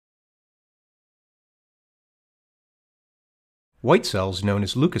White cells, known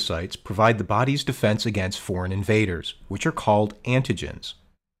as leukocytes, provide the body's defense against foreign invaders, which are called antigens.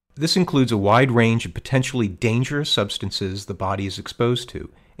 This includes a wide range of potentially dangerous substances the body is exposed to,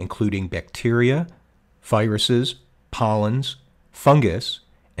 including bacteria, viruses, pollens, fungus,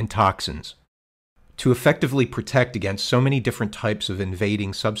 and toxins. To effectively protect against so many different types of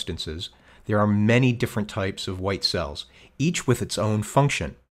invading substances, there are many different types of white cells, each with its own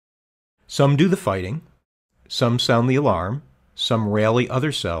function. Some do the fighting, some sound the alarm, some rally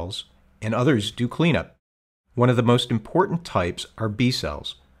other cells, and others do cleanup. One of the most important types are B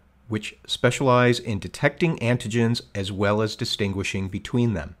cells, which specialize in detecting antigens as well as distinguishing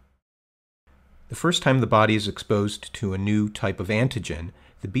between them. The first time the body is exposed to a new type of antigen,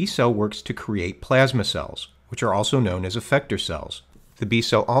 the B cell works to create plasma cells, which are also known as effector cells. The B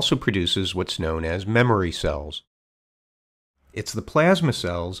cell also produces what's known as memory cells. It's the plasma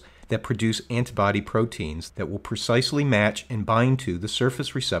cells that produce antibody proteins that will precisely match and bind to the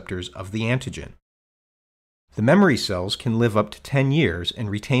surface receptors of the antigen. The memory cells can live up to 10 years and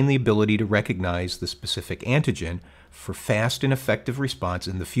retain the ability to recognize the specific antigen for fast and effective response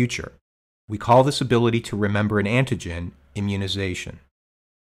in the future. We call this ability to remember an antigen immunization.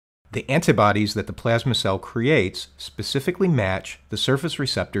 The antibodies that the plasma cell creates specifically match the surface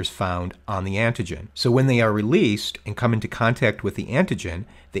receptors found on the antigen. So when they are released and come into contact with the antigen,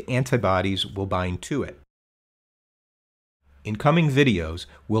 the antibodies will bind to it. In coming videos,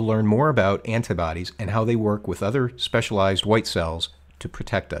 we'll learn more about antibodies and how they work with other specialized white cells to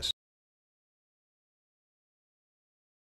protect us.